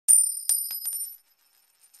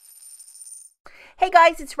Hey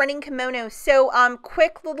guys, it's Running Kimono. So,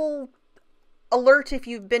 quick little alert if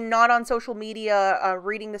you've been not on social media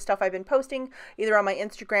reading the stuff I've been posting, either on my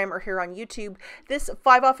Instagram or here on YouTube. This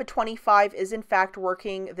 5 off of 25 is in fact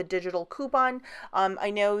working the digital coupon.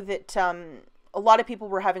 I know that a lot of people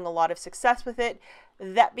were having a lot of success with it.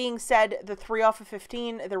 That being said, the 3 off of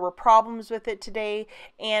 15, there were problems with it today,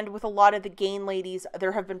 and with a lot of the gain ladies,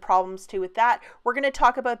 there have been problems too with that. We're going to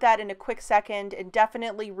talk about that in a quick second and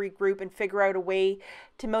definitely regroup and figure out a way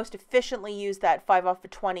to most efficiently use that 5 off of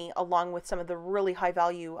 20 along with some of the really high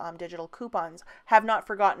value digital coupons. Have not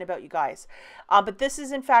forgotten about you guys. But this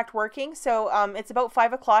is in fact working. So it's about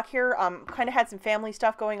 5 o'clock here. Kind of had some family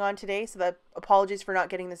stuff going on today, so that apologies for not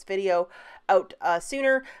getting this video out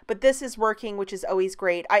sooner, but this is working, which is always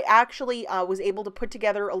great. I actually was able to put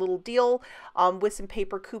together a little deal with some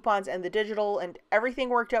paper coupons and the digital, and everything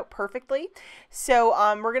worked out perfectly. So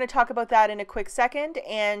we're going to talk about that in a quick second.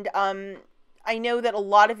 And I know that a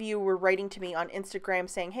lot of you were writing to me on Instagram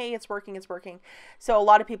saying, hey, it's working, it's working. So a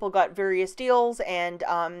lot of people got various deals, and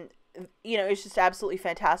you know, it's just absolutely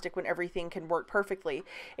fantastic when everything can work perfectly.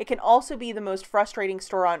 It can also be the most frustrating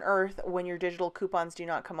store on earth when your digital coupons do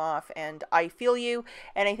not come off, and I feel you.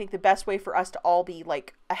 And I think the best way for us to all be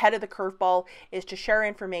like ahead of the curveball is to share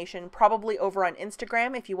information, probably over on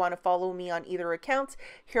Instagram. If you want to follow me on either accounts,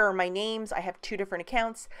 here are my names. I have 2 different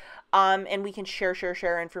accounts, and we can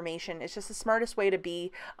share information. It's just the smartest way to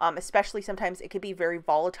be, especially sometimes it could be very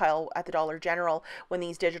volatile at the Dollar General when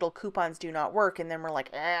these digital coupons do not work, and then we're like,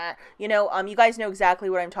 you know, you guys know exactly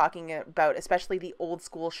what I'm talking about, especially the old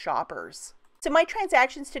school shoppers. So my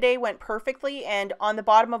transactions today went perfectly, and on the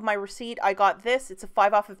bottom of my receipt, I got this. It's a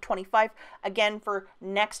 5 off of 25, again for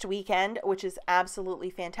next weekend, which is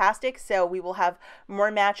absolutely fantastic. So we will have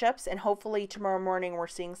more matchups, and hopefully tomorrow morning we're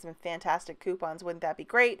seeing some fantastic coupons. Wouldn't that be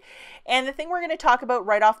great? And the thing we're going to talk about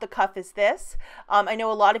right off the cuff is this. I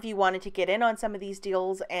know a lot of you wanted to get in on some of these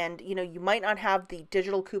deals, and you know, you might not have the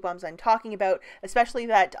digital coupons I'm talking about, especially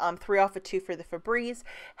that 3 off of 2 for the Febreze.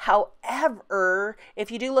 However,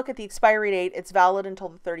 if you do look at the expiry date, it's valid until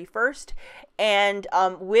the 31st, and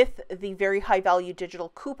with the very high value digital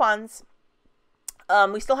coupons,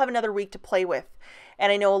 we still have another week to play with.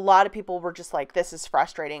 And I know a lot of people were just like, this is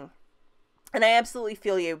frustrating, and I absolutely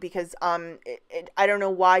feel you, because I don't know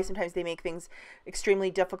why sometimes they make things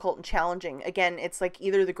extremely difficult and challenging. Again, it's like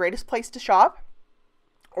either the greatest place to shop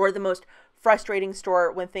or the most frustrating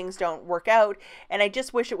store when things don't work out. And I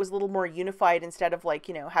just wish it was a little more unified, instead of like,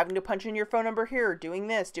 you know, having to punch in your phone number here, doing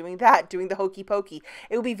this, doing that, doing the hokey pokey.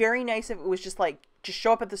 It would be very nice if it was just like, just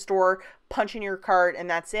show up at the store, punch in your card, and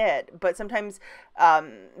that's it. But sometimes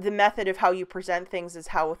the method of how you present things is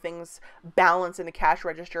how things balance in the cash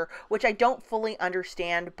register, which I don't fully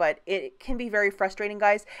understand, but it can be very frustrating,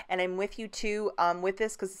 guys. And I'm with you too with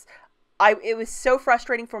this, because it was so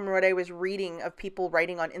frustrating from what I was reading of people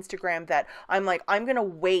writing on Instagram that I'm like, I'm going to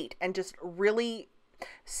wait and just really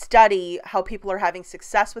study how people are having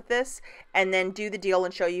success with this and then do the deal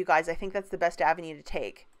and show you guys. I think that's the best avenue to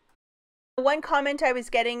take. One comment I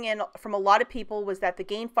was getting in from a lot of people was that the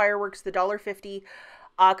Gain Fireworks, the $1.50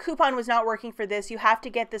 coupon was not working for this. You have to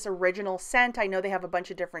get this original scent. I know they have a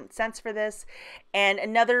bunch of different scents for this. And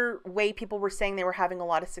another way people were saying they were having a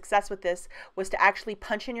lot of success with this was to actually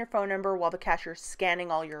punch in your phone number while the cashier's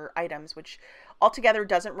scanning all your items, which altogether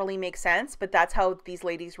doesn't really make sense, but that's how these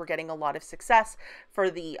ladies were getting a lot of success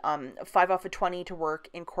for the 5 off of 20 to work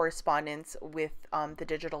in correspondence with the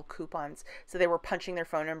digital coupons. So they were punching their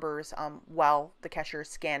phone numbers while the cashier is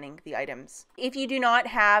scanning the items. If you do not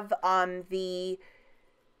have the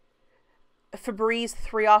Febreze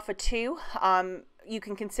 3 off of 2, you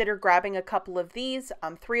can consider grabbing a couple of these,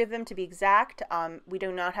 3 of them to be exact. We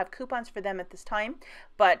do not have coupons for them at this time,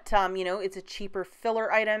 but you know, it's a cheaper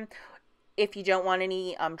filler item. If you don't want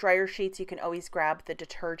any dryer sheets, you can always grab the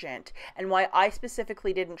detergent. And why I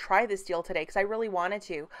specifically didn't try this deal today, because I really wanted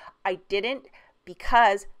to, I didn't,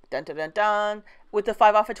 because dun dun dun dun, with the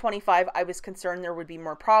 5 off of 25, I was concerned there would be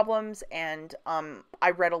more problems, and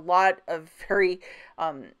I read a lot of very,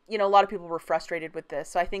 you know, a lot of people were frustrated with this.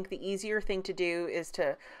 So I think the easier thing to do is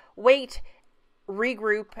to wait,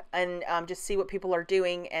 regroup, and just see what people are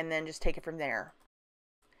doing, and then just take it from there.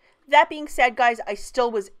 That being said, guys, I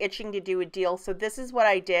still was itching to do a deal, so this is what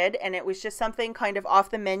I did, and it was just something kind of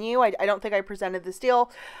off the menu. I don't think I presented this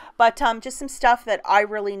deal, but just some stuff that I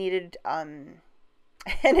really needed, and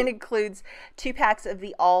it includes 2 packs of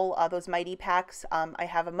the those Mighty packs. I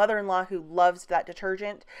have a mother-in-law who loves that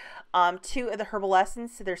detergent. 2 of the Herbal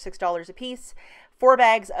Essence, so they're $6 a piece. 4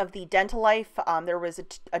 bags of the Dental Life. There was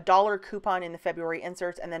a $1 coupon in the February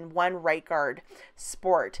inserts, and then 1 Right Guard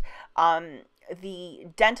Sport. the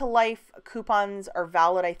Dental Life coupons are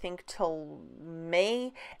valid, I think, till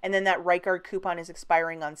May, and then that Right Guard coupon is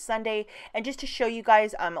expiring on Sunday. And just to show you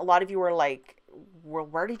guys, a lot of you are like, well,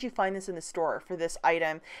 where did you find this in the store for this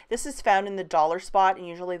item? This is found in the dollar spot, and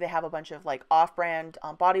usually they have a bunch of like off-brand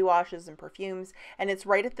body washes and perfumes, and it's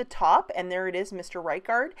right at the top, and there it is, Mr. Right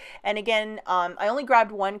Guard. And again, I only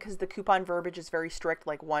grabbed one because the coupon verbiage is very strict,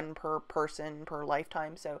 like one per person per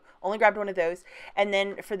lifetime, so only grabbed one of those. And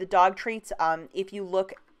then for the dog treats, if you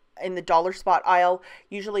look in the dollar spot aisle,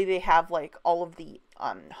 usually they have like all of the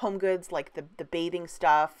home goods, like the bathing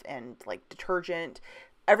stuff and like detergent,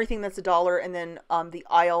 everything that's $1, and then the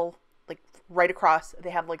aisle like right across,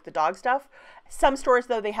 they have like the dog stuff. Some stores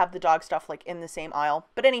though, they have the dog stuff like in the same aisle.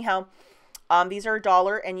 But anyhow, these are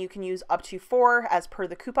 $1, and you can use up to 4 as per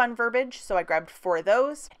the coupon verbiage. So I grabbed 4 of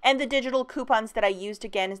those. And the digital coupons that I used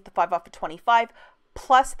again is the 5 off of 25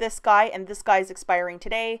 plus this guy, and this guy is expiring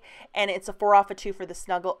today, and it's a 4 off of 2 for the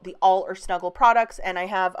Snuggle, the All or Snuggle products. And I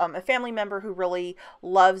have a family member who really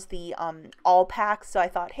loves the All packs, so I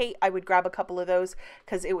thought, hey, I would grab a couple of those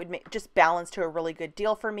because it would just balance to a really good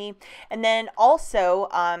deal for me. And then also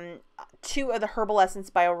 2 of the Herbal Essence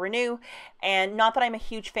Bio Renew, and not that I'm a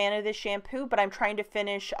huge fan of this shampoo, but I'm trying to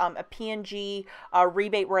finish a P&G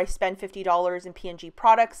rebate where I spend $50 in P&G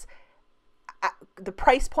products, the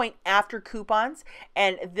price point after coupons,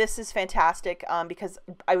 and this is fantastic because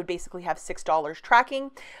I would basically have $6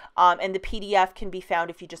 tracking, and the PDF can be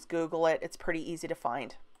found if you just Google it. It's pretty easy to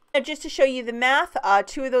find. Now, just to show you the math,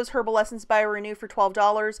 2 of those Herbal Essence Bio Renew for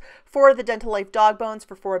 $12, 4 of the Dental Life Dog Bones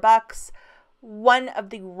for $4, 1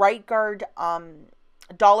 of the Right Guard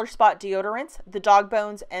Dollar Spot deodorants. The Dog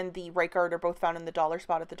Bones and the Right Guard are both found in the Dollar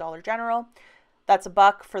Spot at the Dollar General. That's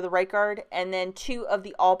 $1 for the Right Guard. And then 2 of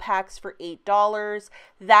the All packs for $8.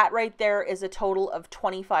 That right there is a total of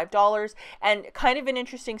 $25. And kind of an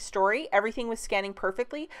interesting story. Everything was scanning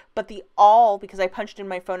perfectly, but the All, because I punched in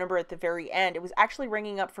my phone number at the very end, it was actually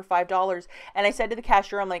ringing up for $5. And I said to the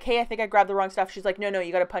cashier, I'm like, hey, I think I grabbed the wrong stuff. She's like, no,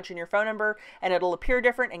 you got to punch in your phone number and it'll appear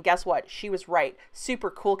different. And guess what? She was right. Super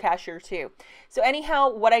cool cashier too. So anyhow,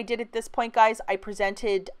 what I did at this point, guys, I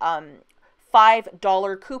presented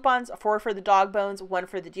 $5 coupons, 4 for the Dog Bones, 1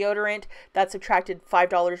 for the deodorant. That subtracted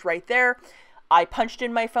 $5 right there. I punched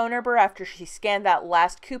in my phone number after she scanned that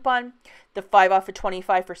last coupon. The 5 off of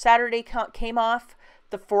 25 for Saturday came off.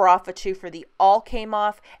 The 4 off of 2 for the All came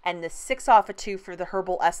off, and the 6 off of 2 for the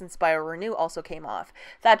Herbal Essence Bio Renew also came off.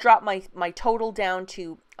 That dropped my total down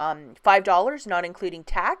to $5, not including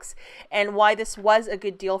tax. And why this was a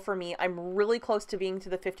good deal for me, I'm really close to being to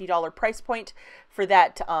the $50 price point for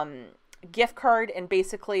that gift card, and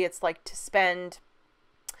basically it's like to spend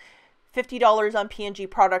 $50 on P&G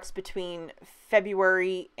products between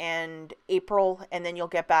February and April, and then you'll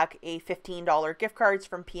get back a $15 gift cards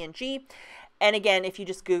from P&G. And again, if you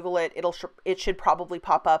just Google it, it should probably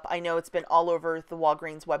pop up. I know it's been all over the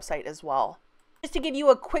Walgreens website as well. Just to give you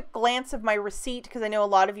a quick glance of my receipt, because I know a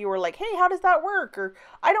lot of you are like, hey, how does that work? Or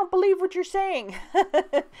I don't believe what you're saying.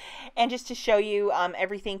 And just to show you,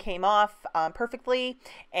 everything came off perfectly.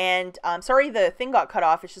 And sorry, the thing got cut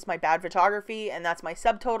off. It's just my bad photography, and that's my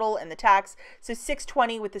subtotal and the tax. So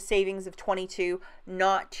 $620 with the savings of $22.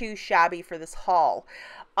 Not too shabby for this haul.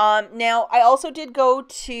 Now, I also did go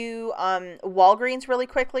to Walgreens really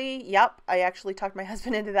quickly. Yep, I actually talked my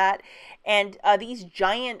husband into that. And these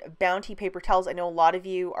giant Bounty paper towels, I know a lot of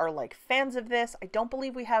you are like fans of this. I don't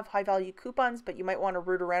believe we have high value coupons, but you might want to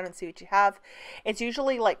root around and see what you have. It's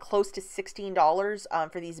usually like close to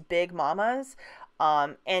 $16 for these big mamas.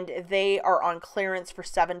 And they are on clearance for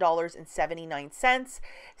 $7.79.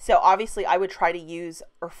 So obviously I would try to use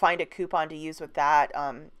or find a coupon to use with that.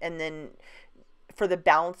 And then for the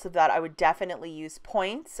balance of that, I would definitely use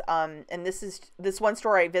points. And this one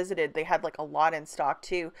store I visited, they had like a lot in stock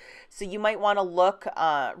too. So you might want to look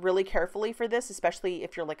really carefully for this, especially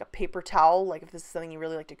if you're like a paper towel, like if this is something you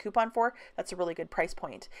really like to coupon for, that's a really good price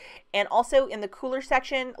point. And also in the cooler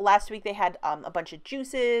section, last week they had a bunch of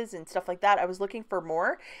juices and stuff like that. I was looking for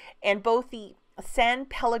more, and both the San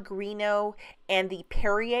Pellegrino and the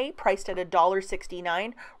Perrier, priced at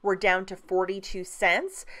 $1.69, were down to 42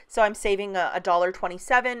 cents. So I'm saving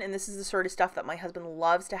 $1.27, and this is the sort of stuff that my husband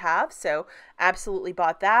loves to have. So absolutely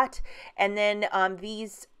bought that. And then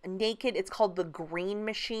these Naked, it's called the Green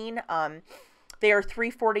Machine. They are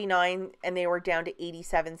 $3.49, and they were down to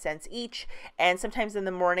 87 cents each. And sometimes in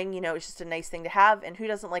the morning, you know, it's just a nice thing to have. And who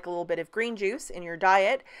doesn't like a little bit of green juice in your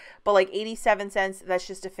diet? But like 87 cents, that's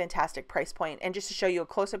just a fantastic price point. And just to show you a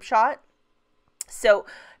close-up shot. So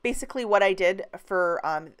basically what I did for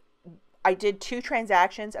I did 2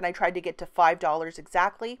 transactions and I tried to get to $5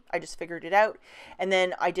 exactly. I just figured it out. And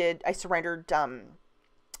then I surrendered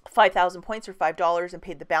 5,000 points or $5 and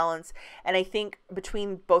paid the balance. And I think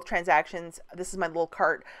between both transactions, this is my little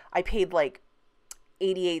cart, I paid like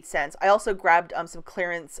 88 cents. I also grabbed some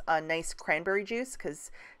clearance nice cranberry juice, because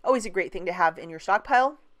always a great thing to have in your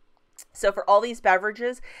stockpile. So for all these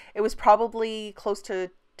beverages, it was probably close to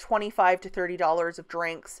 $25 to $30 of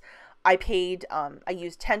drinks. I paid, I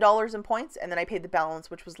used $10 in points, and then I paid the balance,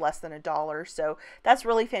 which was less than $1. So that's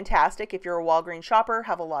really fantastic. If you're a Walgreens shopper,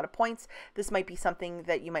 have a lot of points, this might be something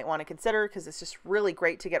that you might want to consider, because it's just really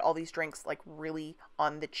great to get all these drinks like really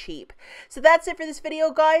on the cheap. So that's it for this video,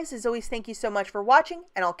 guys. As always, thank you so much for watching,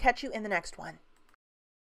 and I'll catch you in the next one.